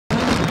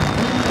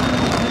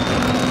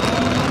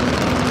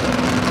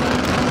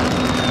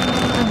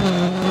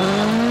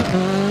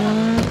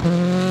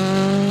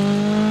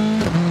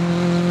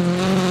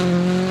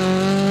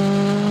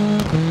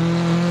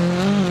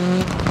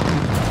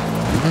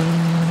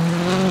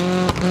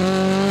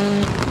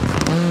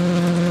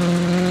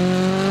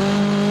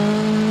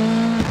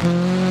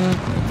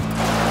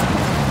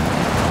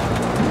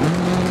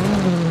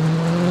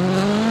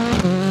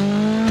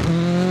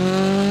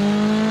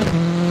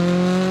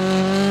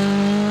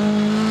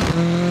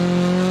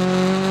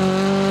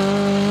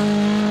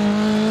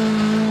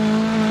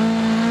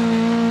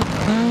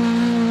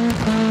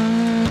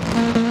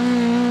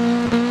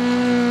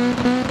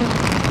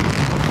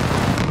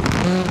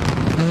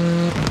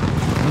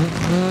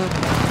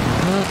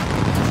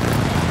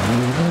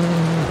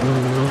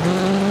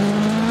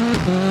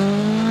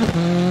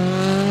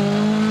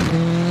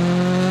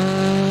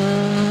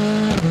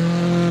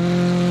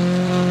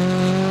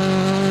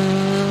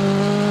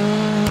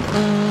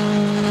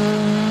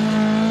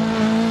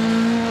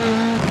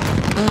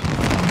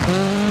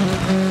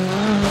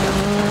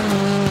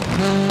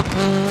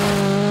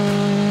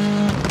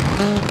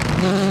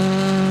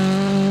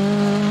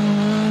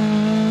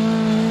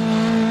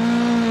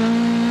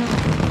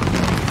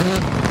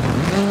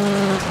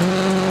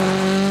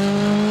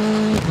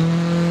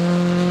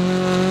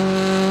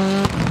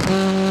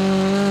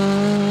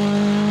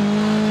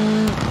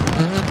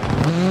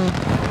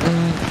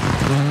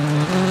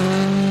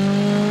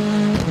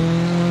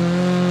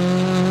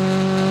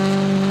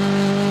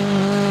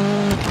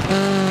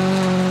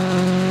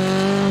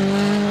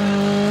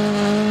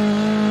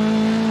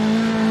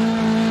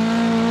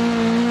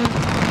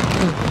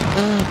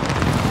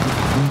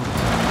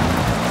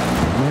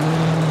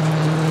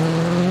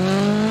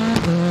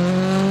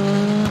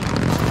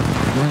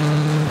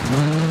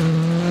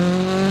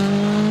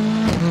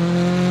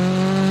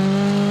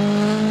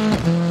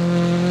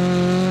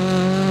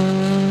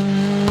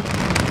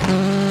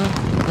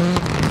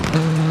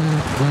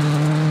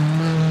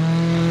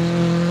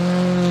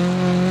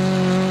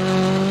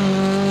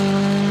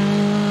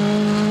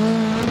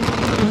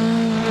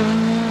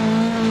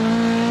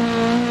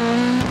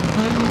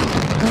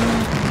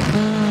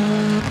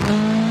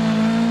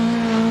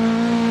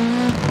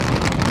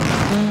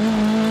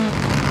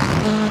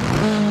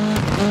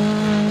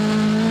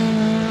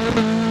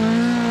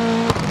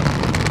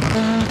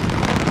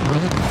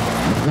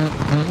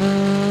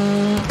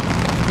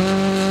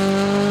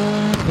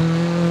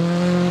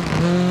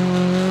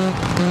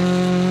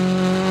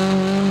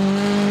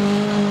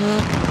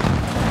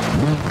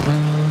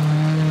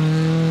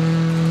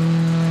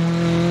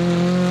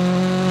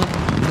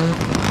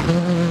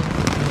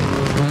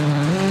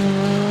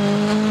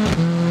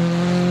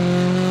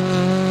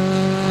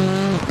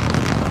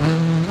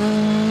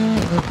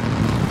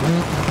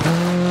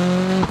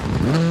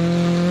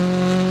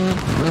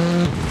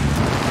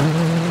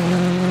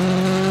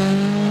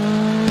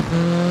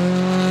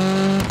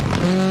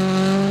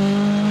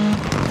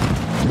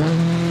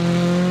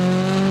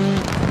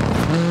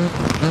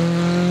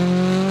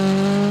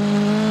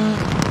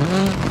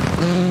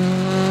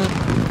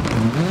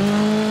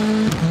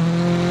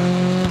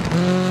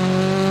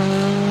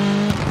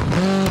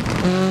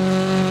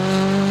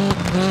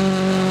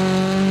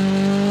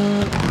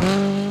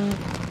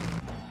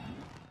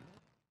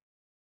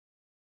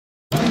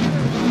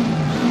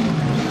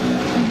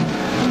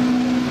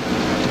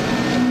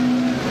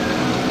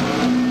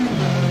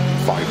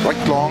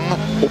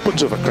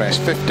Opens over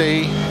crest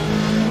 50, 4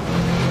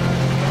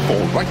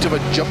 right over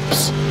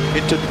jumps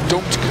into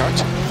don't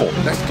cut, 4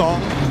 left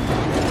long,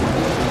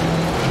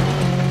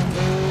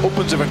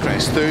 opens over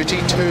crest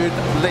 30, turn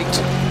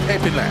late,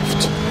 hairpin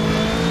left,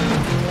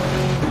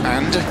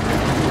 and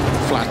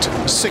flat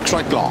 6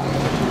 right long,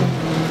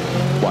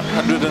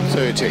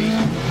 130,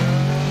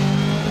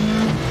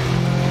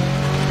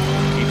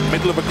 keep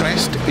middle of a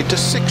crest into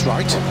 6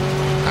 right,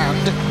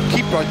 and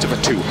keep right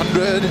over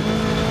 200,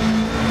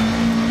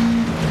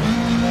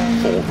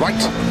 4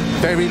 right,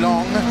 very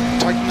long,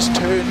 tightens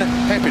turn,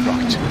 hairpin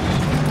right.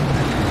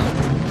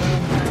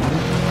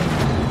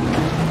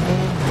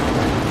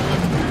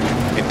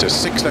 Into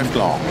 6 left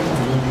long.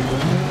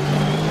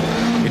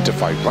 Into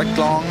 5 right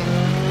long.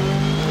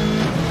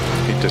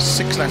 Into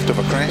 6 left of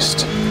a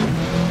crest,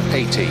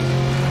 80.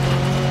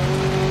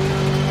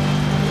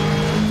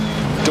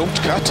 Don't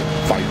cut,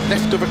 5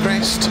 left of a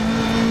crest.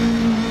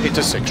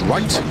 Into 6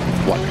 right,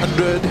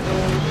 100.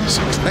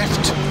 6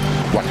 left,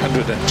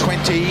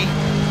 120.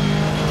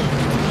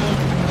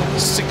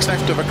 6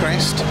 left of a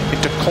crest,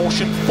 into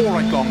caution, 4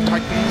 right long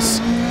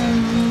tightens,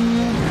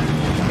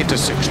 into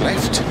 6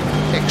 left,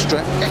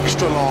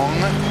 extra long,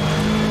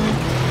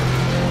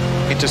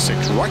 into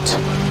 6 right,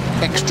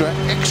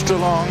 extra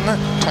long,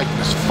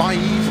 tightens 5,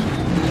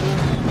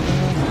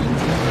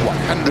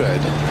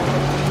 100,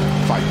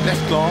 5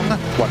 left long,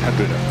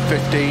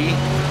 150,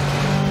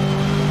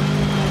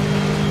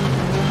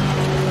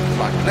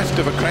 flat left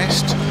of a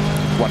crest,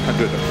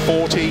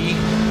 140,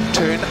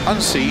 turn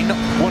unseen,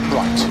 1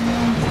 right.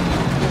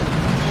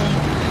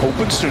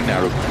 Opens through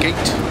narrow gate,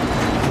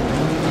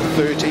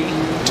 30,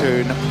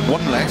 turn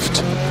 1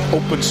 left,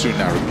 opens through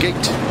narrow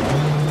gate,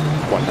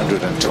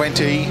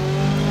 120,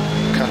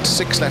 cut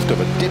 6 left of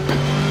a dip,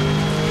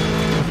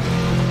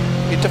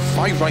 into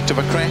 5 right of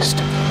a crest,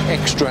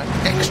 extra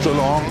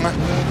long,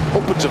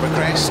 opens of a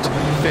crest,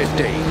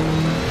 50.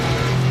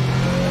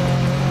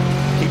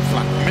 Keep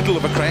flat middle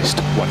of a crest,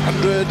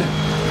 100,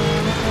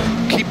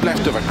 keep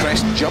left of a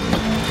crest, jump,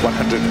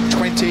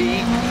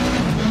 120,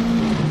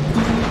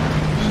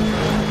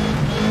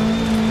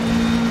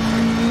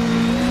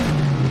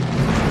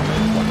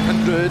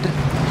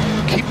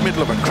 keep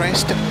middle of a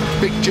crest,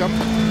 big jump,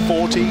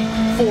 40,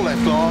 4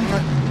 left long,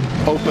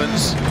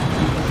 opens,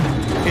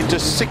 into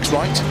 6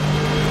 right,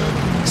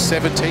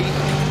 70,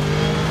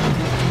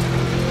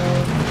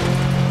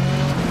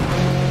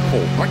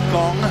 4 right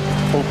long,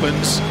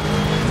 opens,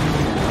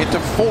 into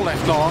 4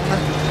 left long,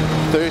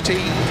 30,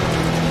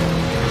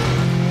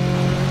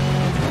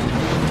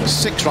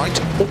 6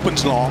 right,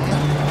 opens long,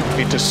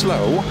 into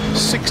slow,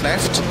 6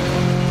 left,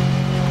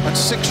 and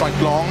 6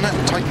 right long,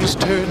 tightens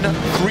turn,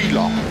 3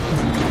 long.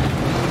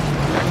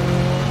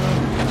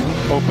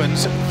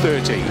 Opens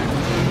 30.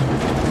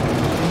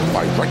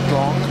 5 right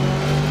long,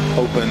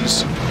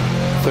 opens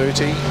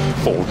 30,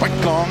 4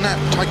 right long,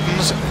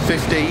 tightens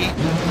 50,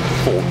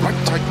 4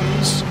 right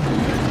tightens,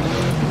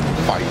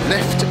 5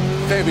 left,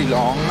 very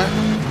long,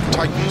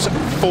 tightens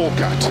 4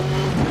 cut.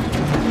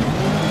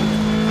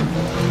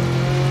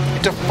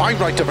 Into 5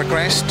 right over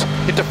crest,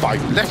 into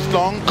 5 left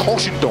long,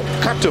 caution don't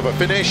cut over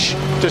finish,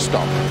 to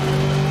stop.